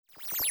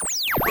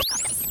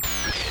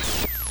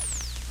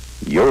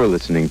You're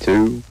listening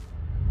to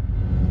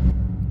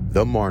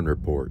the Marne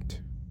Report.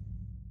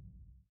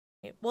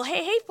 Well,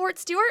 hey, Fort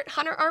Stewart,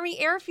 Hunter Army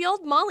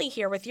Airfield, Molly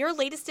here with your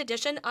latest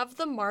edition of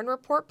the Marne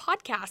Report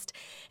podcast.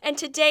 And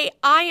today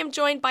I am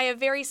joined by a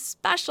very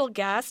special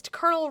guest,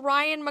 Colonel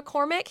Ryan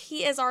McCormick.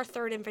 He is our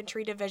 3rd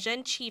Infantry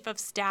Division Chief of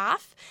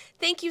Staff.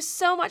 Thank you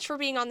so much for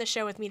being on the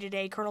show with me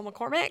today, Colonel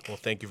McCormick. Well,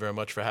 thank you very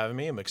much for having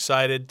me. I'm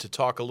excited to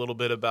talk a little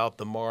bit about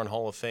the Marne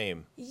Hall of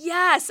Fame.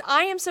 Yes,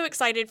 I am so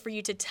excited for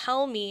you to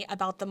tell me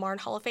about the Marne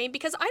Hall of Fame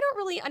because I don't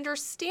really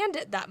understand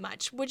it that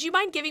much. Would you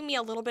mind giving me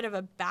a little bit of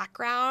a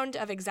background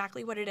of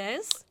exactly what it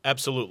is?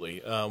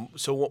 Absolutely.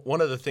 So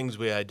one of the things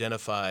we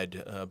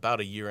identified about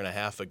a year and a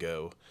half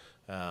ago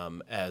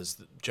as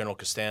General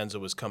Costanza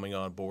was coming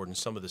on board and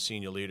some of the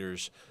senior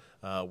leaders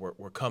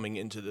were coming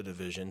into the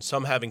division,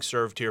 some having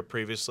served here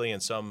previously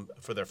and some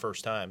for their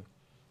first time.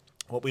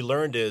 What we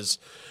learned is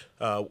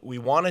we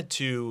wanted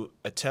to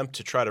attempt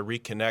to try to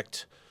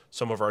reconnect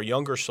some of our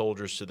younger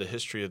soldiers to the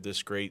history of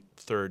this great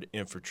 3rd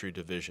Infantry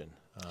Division.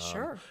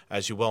 Sure.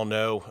 As you well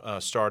know,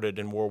 started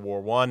in World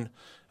War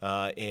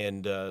I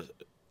and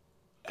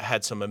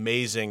had some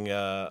amazing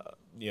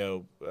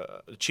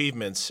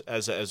achievements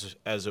as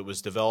it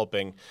was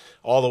developing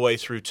all the way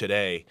through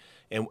today.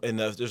 And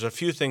there's a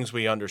few things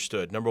we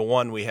understood. Number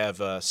one, we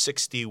have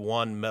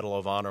 61 Medal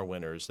of Honor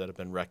winners that have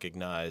been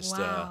recognized,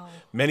 wow.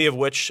 Many of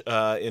which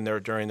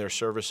during their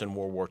service in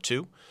World War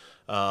II.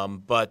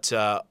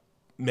 But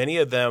many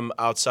of them,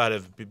 outside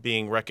of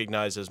being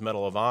recognized as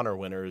Medal of Honor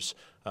winners,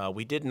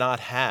 we did not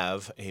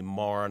have a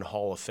Marne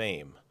Hall of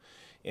Fame.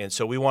 And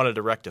so we wanted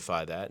to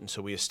rectify that, and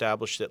so we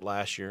established it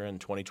last year in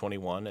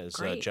 2021 as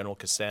General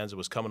Costanza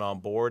was coming on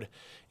board,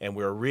 and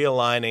we were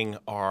realigning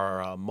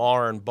our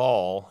Marne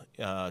Ball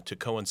to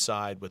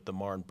coincide with the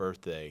Marne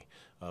birthday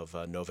of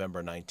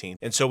November 19th.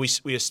 And so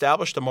we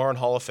established the Marne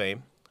Hall of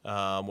Fame,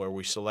 where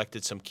we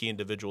selected some key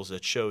individuals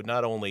that showed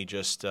not only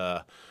just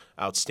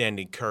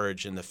outstanding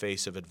courage in the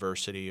face of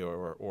adversity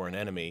or an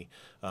enemy,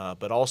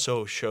 but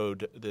also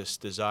showed this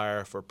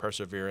desire for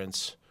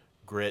perseverance,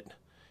 grit,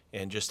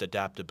 and just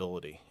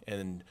adaptability,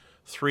 and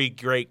 3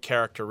 great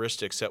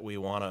characteristics that we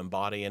want to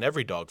embody in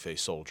every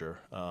dog-faced soldier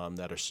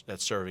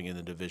that's serving in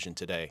the division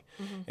today.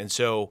 Mm-hmm. And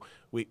so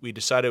we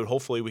decided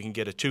hopefully we can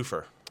get a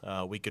twofer.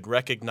 We could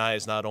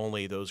recognize not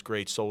only those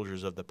great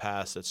soldiers of the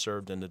past that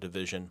served in the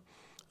division,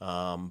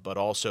 but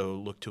also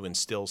look to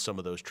instill some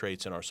of those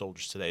traits in our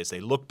soldiers today as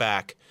they look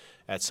back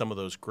at some of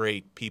those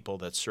great people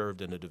that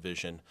served in the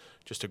division,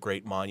 just a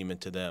great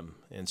monument to them.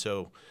 And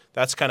so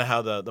that's kind of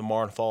how the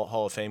Marne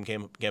Hall of Fame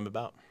came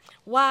about.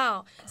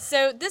 Wow.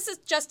 So this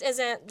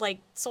isn't like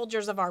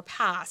soldiers of our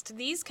past.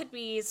 These could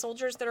be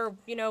soldiers that are,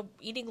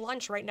 eating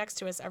lunch right next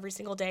to us every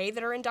single day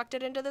that are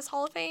inducted into this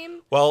Hall of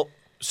Fame? Well,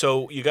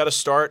 so you got to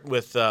start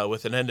with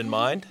an end in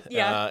mind.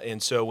 Yeah.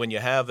 And so when you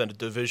have a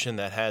division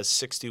that has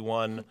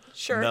 61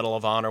 Sure. Medal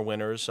of Honor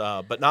winners,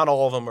 but not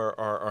all of them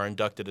are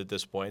inducted at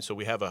this point. So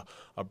we have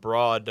a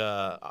broad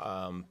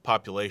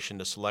population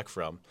to select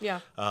from.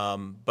 Yeah.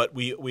 But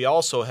we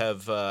also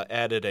have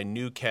added a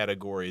new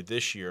category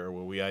this year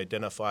where we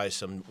identify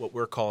some what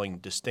we're calling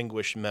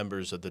distinguished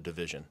members of the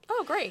division.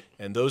 Oh, great.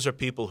 And those are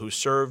people who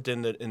served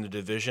in the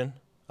division.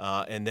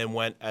 And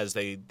then as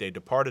they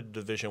departed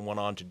the division,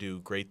 went on to do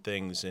great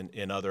things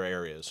in other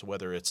areas,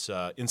 whether it's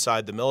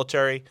inside the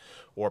military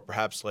or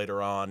perhaps later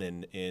on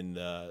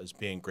as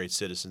being great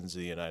citizens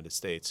of the United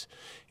States.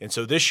 And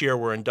so this year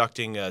we're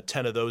inducting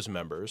 10 of those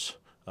members.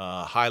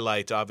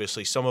 Highlight,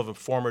 obviously, some of them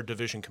former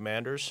division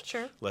commanders.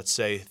 Sure. Let's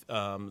say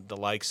the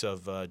likes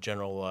of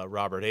General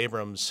Robert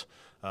Abrams,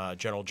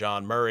 General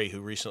John Murray, who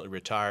recently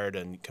retired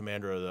and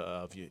commander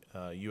of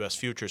U.S.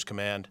 Futures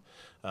Command,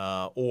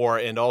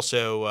 and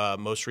also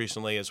most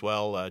recently as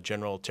well,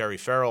 General Terry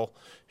Farrell,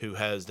 who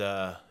has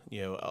a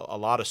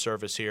lot of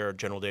service here.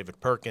 General David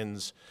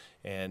Perkins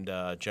and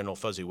General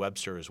Fuzzy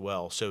Webster as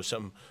well. So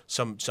some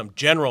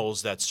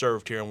generals that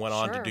served here and went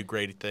on to do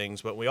great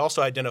things. But we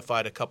also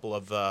identified a couple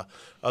of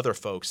other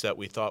folks that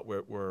we thought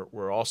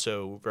were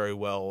also very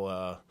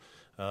well.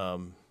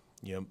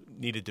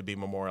 Needed to be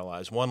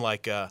memorialized. One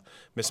like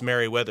Miss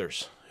Mary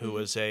Withers, who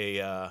was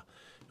a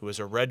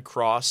Red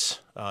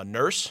Cross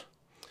nurse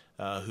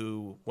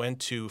who went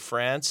to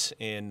France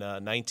in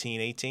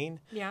 1918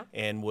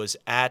 and was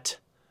at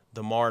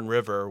the Marne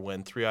River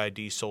when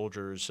 3ID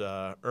soldiers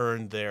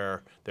earned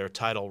their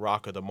title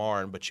Rock of the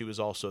Marne, but she was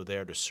also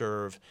there to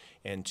serve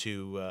and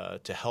to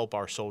help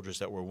our soldiers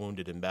that were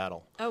wounded in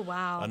battle. Oh,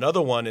 wow.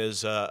 Another one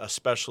is a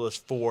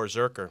specialist for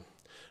Zerker.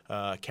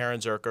 Karen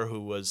Zerker,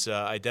 who was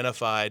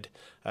identified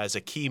as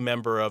a key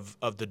member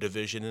of the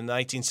division in the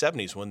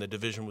 1970s when the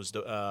division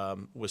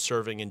was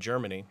serving in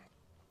Germany.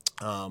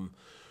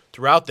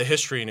 Throughout the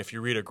history, and if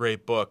you read a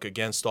great book,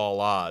 Against All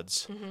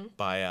Odds,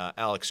 by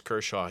Alex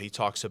Kershaw, he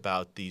talks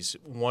about these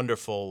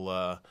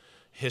wonderful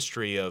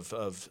history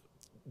of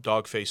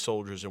dog-faced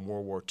soldiers in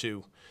World War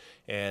II.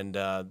 And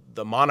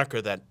the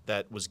moniker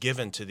that was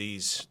given to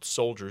these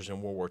soldiers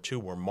in World War II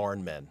were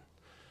Marne men.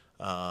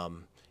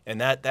 And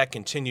that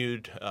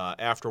continued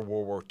after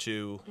World War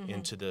II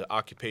into the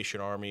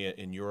occupation army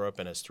in Europe,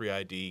 and as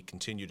 3ID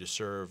continued to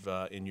serve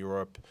in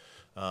Europe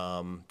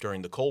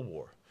during the Cold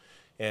War.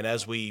 And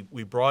as we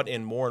brought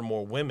in more and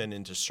more women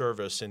into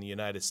service in the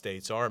United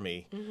States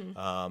Army,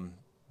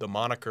 the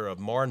moniker of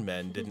Marne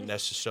Men didn't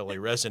necessarily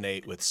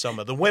resonate with some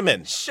of the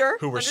women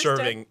who were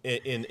serving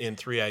in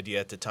 3ID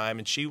at the time.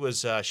 And she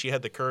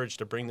had the courage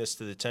to bring this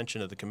to the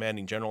attention of the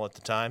commanding general at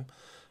the time.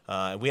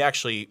 We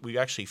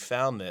actually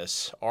found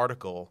this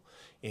article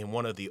in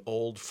one of the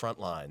old front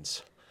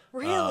lines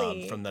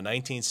from the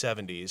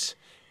 1970s.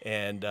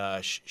 And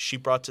she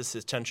brought this to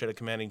the attention of the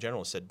commanding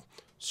general and said,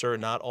 "Sir,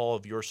 not all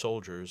of your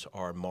soldiers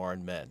are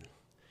Marne men."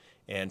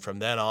 And from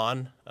then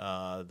on,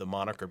 the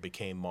moniker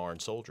became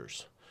Marne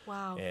Soldiers.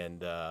 Wow.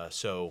 And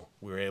so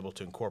we were able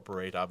to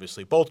incorporate,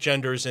 obviously, both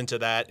genders into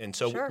that. And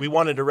so we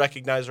wanted to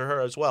recognize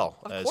her as well.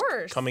 Of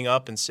course. Coming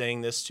up and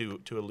saying this to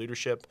a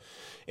leadership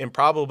in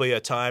probably a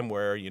time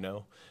where,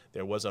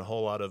 there wasn't a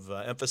whole lot of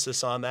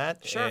emphasis on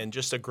that. Sure. And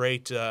just a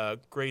great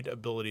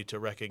ability to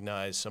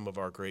recognize some of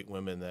our great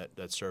women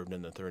that served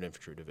in the 3rd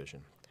Infantry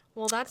Division.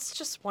 Well, that's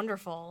just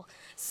wonderful.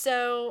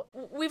 So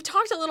we've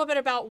talked a little bit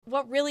about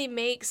what really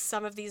makes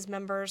some of these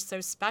members so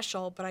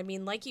special, but I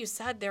mean, like you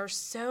said, there are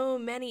so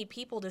many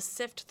people to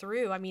sift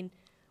through. I mean,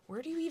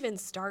 where do you even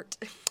start?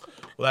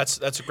 Well,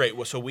 that's a great.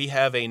 So we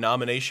have a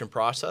nomination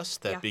process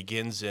that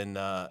begins in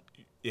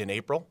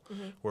April,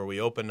 where we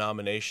open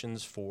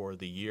nominations for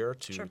the year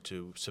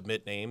to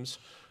submit names.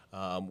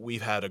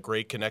 We've had a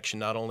great connection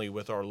not only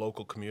with our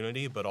local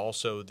community, but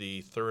also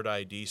the 3rd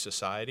ID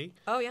Society,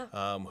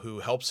 who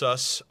helps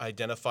us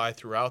identify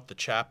throughout the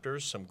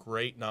chapters some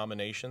great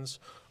nominations,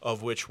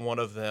 of which one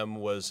of them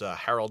was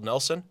Harold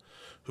Nelson,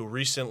 who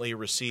recently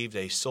received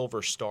a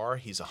Silver Star.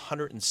 He's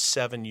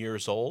 107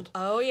 years old.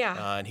 Oh,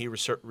 yeah. And he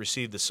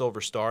received the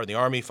Silver Star. The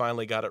Army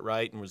finally got it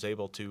right and was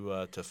able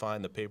to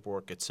find the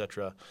paperwork,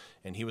 etc.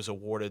 And he was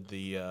awarded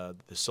the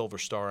Silver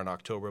Star in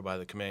October by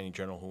the commanding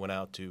general, who went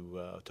out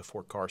to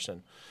Fort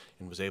Carson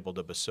and was able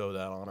to bestow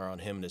that honor on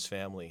him and his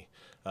family.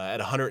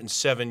 At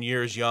 107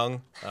 years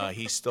young,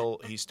 he's still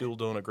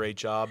doing a great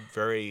job.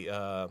 Very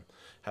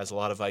has a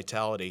lot of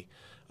vitality.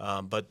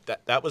 But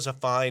that was a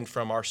find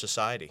from our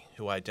society,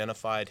 who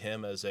identified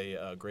him as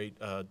a great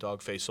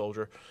dog-faced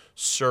soldier,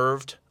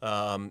 served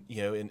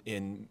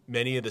in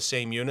many of the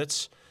same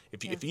units.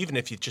 Even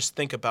if you just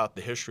think about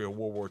the history of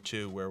World War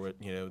II, where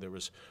there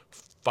was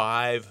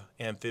 5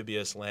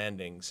 amphibious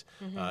landings,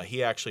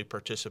 he actually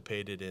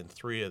participated in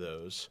 3 of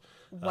those.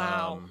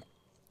 Wow.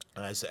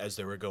 As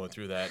they were going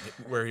through that,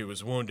 where he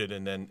was wounded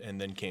and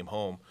then came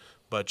home.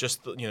 But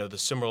just the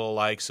similar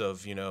likes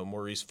of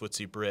Maurice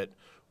Footsie Britt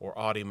or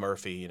Audie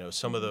Murphy,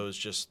 some of those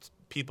just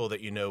people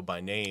that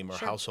by name or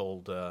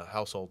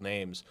household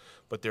names.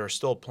 But there are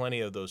still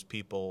plenty of those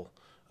people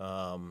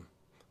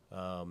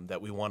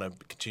that we want to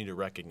continue to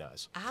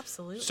recognize.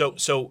 Absolutely.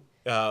 So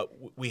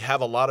we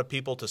have a lot of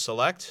people to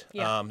select.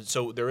 Yeah.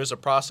 So there is a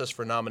process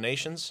for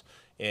nominations,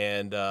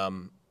 and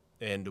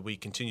we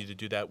continue to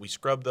do that. We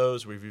scrub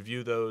those, we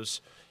review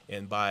those,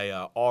 and by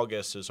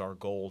August is our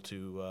goal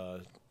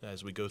to,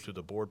 as we go through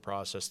the board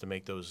process, to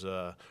make those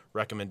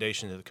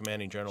recommendations to the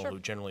commanding general, who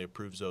generally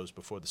approves those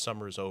before the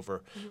summer is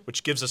over,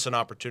 which gives us an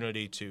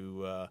opportunity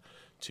to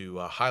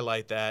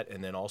highlight that,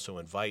 and then also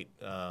invite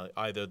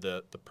either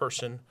the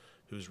person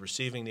who's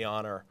receiving the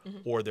honor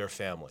or their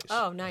families.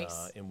 Oh,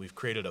 nice. And we've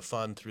created a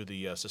fund through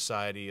the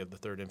Society of the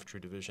 3rd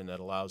Infantry Division that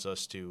allows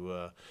us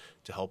to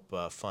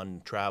help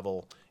fund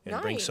travel and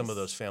bring some of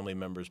those family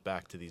members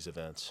back to these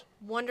events.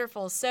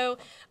 Wonderful. So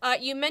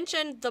you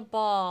mentioned the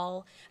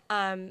ball.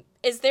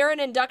 Is there an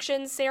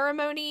induction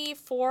ceremony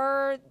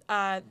for,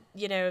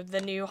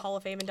 the new Hall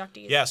of Fame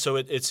inductees? Yeah, so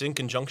it's in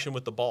conjunction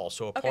with the ball.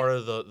 So a part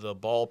of the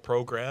ball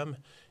program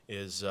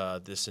is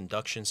this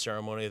induction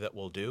ceremony that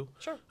we'll do.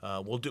 Sure.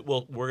 We're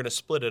going to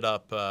split it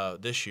up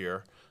this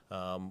year,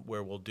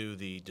 where we'll do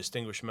the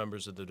distinguished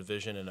members of the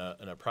division in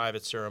a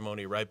private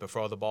ceremony right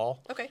before the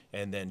ball. Okay.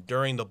 And then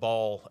during the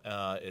ball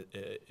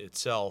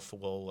itself,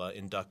 we'll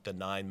induct the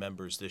 9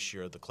 members this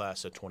year of the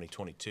class of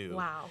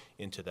 2022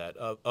 into that,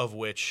 of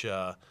which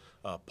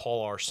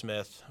Paul R.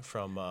 Smith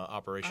from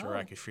Operation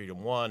Iraqi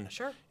Freedom 1,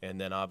 and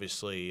then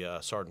obviously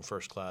Sergeant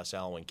First Class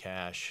Alwyn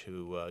Cash,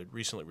 who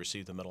recently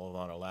received the Medal of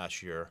Honor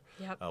last year,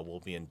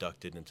 will be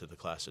inducted into the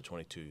class of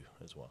 22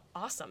 as well.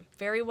 Awesome.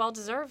 Very well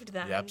deserved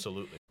then. Yeah,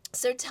 absolutely.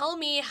 So tell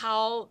me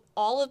how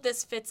all of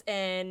this fits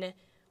in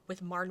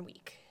with Marne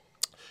Week.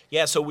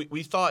 Yeah, so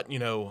we thought,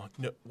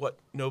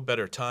 no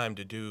better time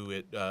to do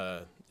it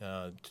to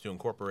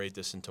incorporate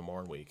this into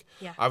Marne Week.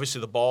 Yeah. Obviously,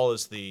 the ball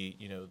is the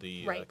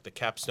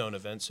capstone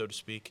event, so to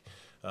speak,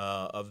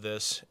 of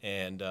this,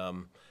 and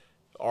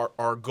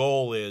our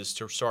goal is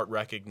to start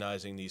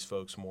recognizing these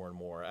folks more and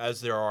more. As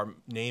there are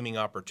naming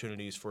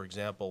opportunities, for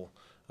example,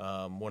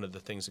 one of the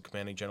things the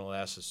commanding general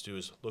asked us to do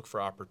is look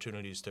for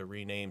opportunities to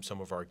rename some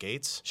of our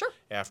gates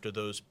after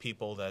those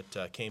people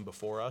that came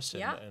before us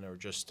and are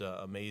just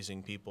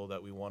amazing people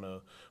that we want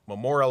to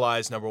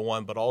memorialize, number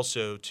one, but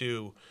also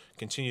to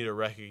continue to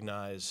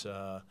recognize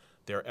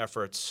their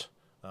efforts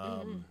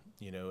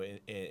you know,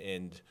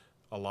 and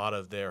a lot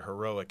of their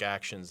heroic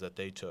actions that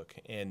they took,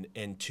 and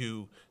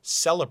to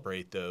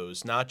celebrate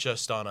those, not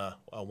just on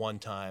a one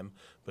time,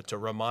 but to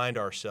remind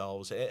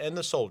ourselves and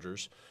the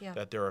soldiers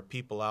that there are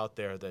people out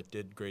there that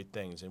did great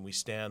things, and we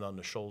stand on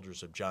the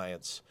shoulders of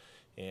giants.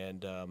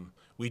 And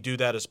we do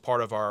that as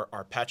part of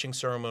our patching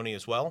ceremony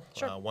as well.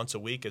 Sure. Once a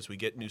week, as we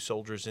get new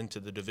soldiers into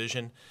the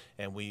division,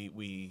 and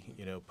we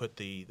you know, put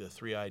the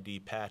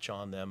 3ID patch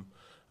on them.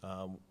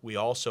 We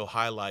also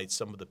highlight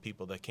some of the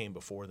people that came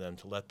before them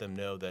to let them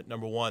know that,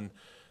 number one,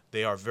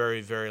 they are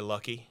very, very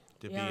lucky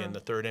to be in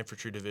the 3rd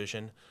Infantry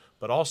Division,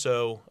 but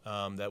also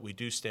that we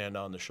do stand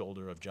on the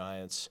shoulder of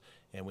giants,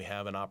 and we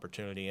have an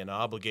opportunity and an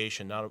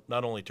obligation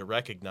not only to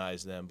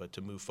recognize them, but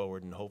to move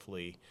forward and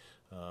hopefully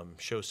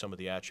show some of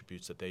the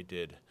attributes that they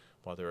did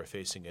while they were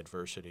facing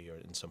adversity or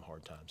in some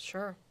hard times.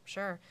 Sure.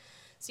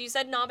 So you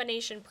said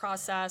nomination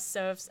process.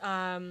 So if,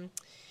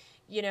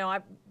 you know,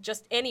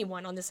 just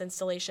anyone on this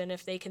installation,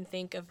 if they can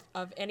think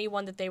of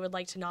anyone that they would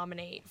like to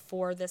nominate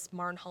for this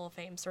Marne Hall of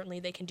Fame, certainly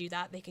they can do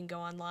that. They can go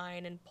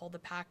online and pull the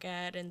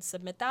packet and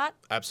submit that.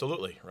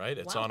 Absolutely, right?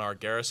 It's on our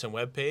Garrison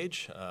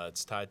webpage.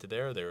 It's tied to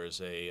there. There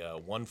is a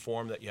one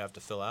form that you have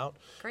to fill out.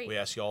 Great. We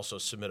ask you also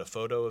submit a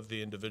photo of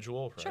the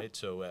individual, right?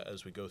 Sure. So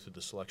as we go through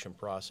the selection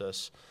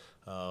process,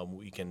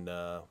 we can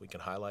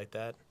highlight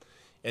that.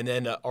 And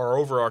then our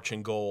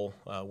overarching goal,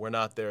 we're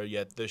not there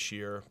yet this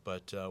year,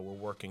 but we're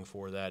working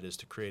for that, is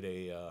to create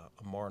a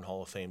Marne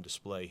Hall of Fame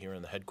display here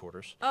in the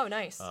headquarters. Oh,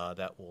 nice.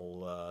 That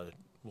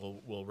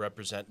will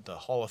represent the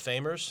Hall of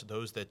Famers,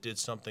 those that did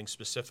something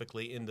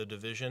specifically in the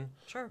division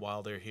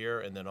while they're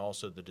here, and then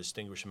also the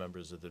distinguished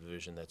members of the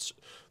division. That's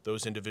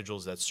those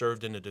individuals that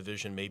served in the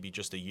division maybe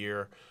just a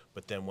year,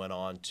 but then went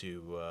on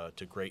to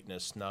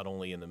greatness, not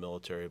only in the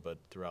military but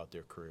throughout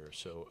their careers.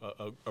 So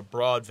a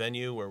broad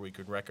venue where we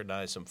could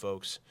recognize some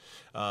folks,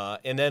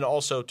 and then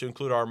also to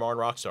include our Marne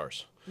rock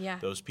stars. Yeah.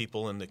 Those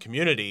people in the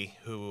community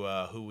who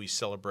we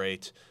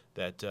celebrate,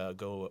 that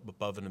go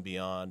above and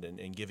beyond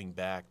and giving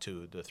back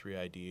to the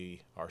 3ID,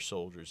 our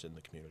soldiers in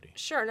the community.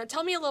 Sure. Now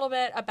tell me a little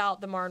bit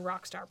about the Marne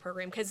Rockstar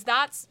program, because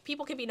that's,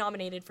 people can be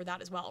nominated for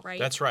that as well, right?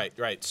 That's right.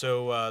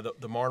 So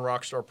the Marne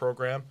Rockstar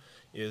program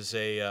is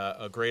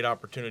a great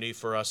opportunity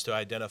for us to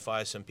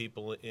identify some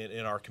people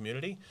in our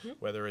community,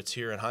 whether it's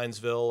here in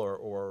Hinesville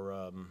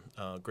or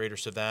Greater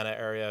Savannah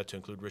area, to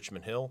include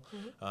Richmond Hill.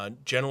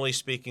 Generally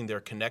speaking,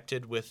 they're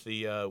connected with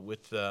the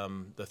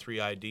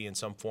 3ID in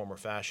some form or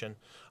fashion.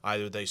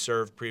 Either they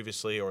served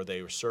previously or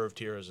they were served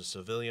here as a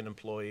civilian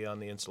employee on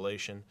the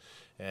installation.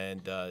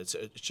 And it's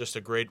just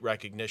a great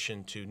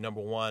recognition to, number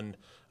one,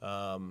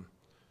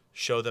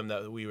 show them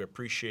that we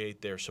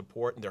appreciate their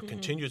support and their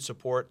continued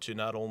support to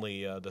not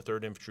only the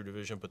 3rd Infantry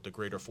Division, but the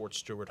Greater Fort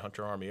Stewart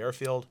Hunter Army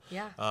Airfield.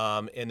 Yeah.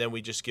 And then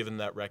we just give them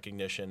that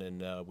recognition,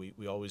 and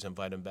we always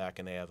invite them back,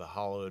 and they have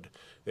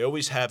they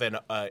always have an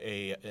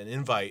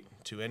invite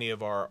to any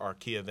of our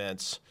key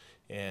events.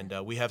 And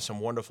we have some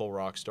wonderful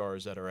rock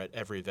stars that are at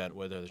every event,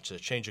 whether it's a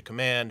change of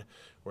command,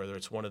 whether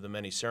it's one of the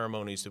many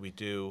ceremonies that we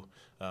do,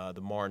 the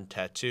Marne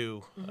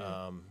Tattoo,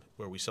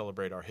 where we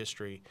celebrate our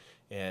history.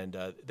 And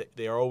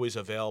they are always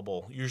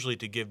available, usually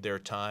to give their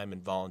time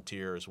and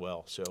volunteer as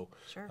well. So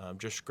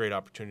just a great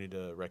opportunity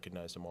to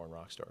recognize the Marne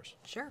rock stars.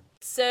 Sure.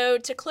 So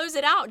to close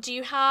it out, do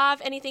you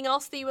have anything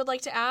else that you would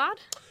like to add?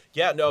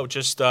 Yeah, no,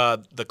 just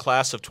the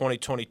class of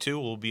 2022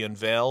 will be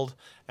unveiled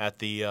at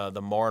the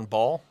Marne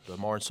Ball, the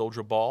Marne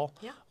Soldier Ball,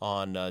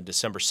 on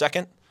December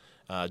 2nd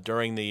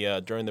during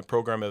the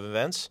program of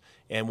events,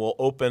 and we'll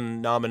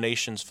open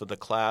nominations for the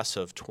class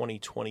of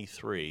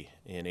 2023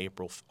 on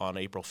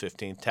April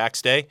 15th,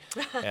 Tax Day.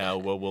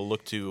 We'll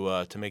look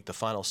to make the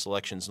final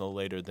selections no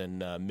later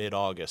than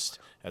mid-August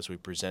as we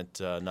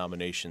present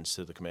nominations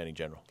to the Commanding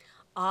General.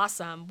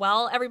 Awesome.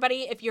 Well,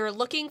 everybody, if you're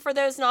looking for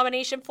those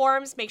nomination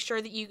forms, make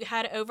sure that you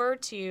head over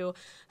to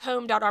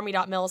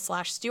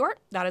home.army.mil/Stewart.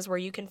 That is where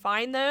you can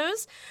find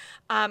those.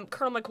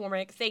 Colonel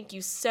McCormick, thank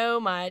you so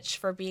much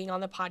for being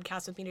on the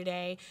podcast with me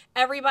today.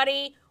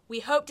 Everybody, we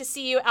hope to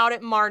see you out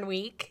at Marne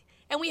Week.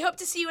 And we hope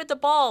to see you at the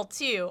ball,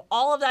 too.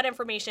 All of that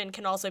information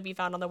can also be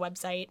found on the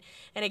website.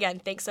 And again,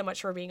 thanks so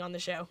much for being on the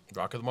show.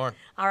 Rock of the Marne.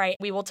 All right.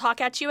 We will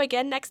talk at you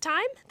again next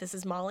time. This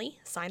is Molly,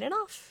 signing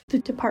off. The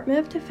Department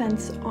of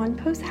Defense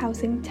On-Post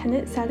Housing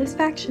Tenant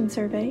Satisfaction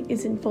Survey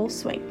is in full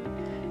swing.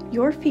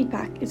 Your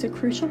feedback is a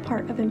crucial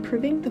part of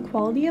improving the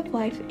quality of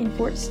life in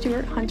Fort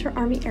Stewart Hunter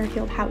Army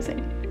Airfield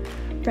housing.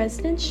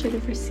 Residents should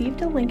have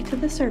received a link to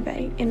the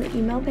survey in the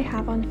email they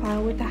have on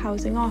file with the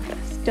Housing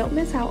Office. Don't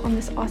miss out on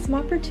this awesome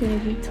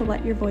opportunity to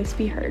let your voice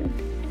be heard.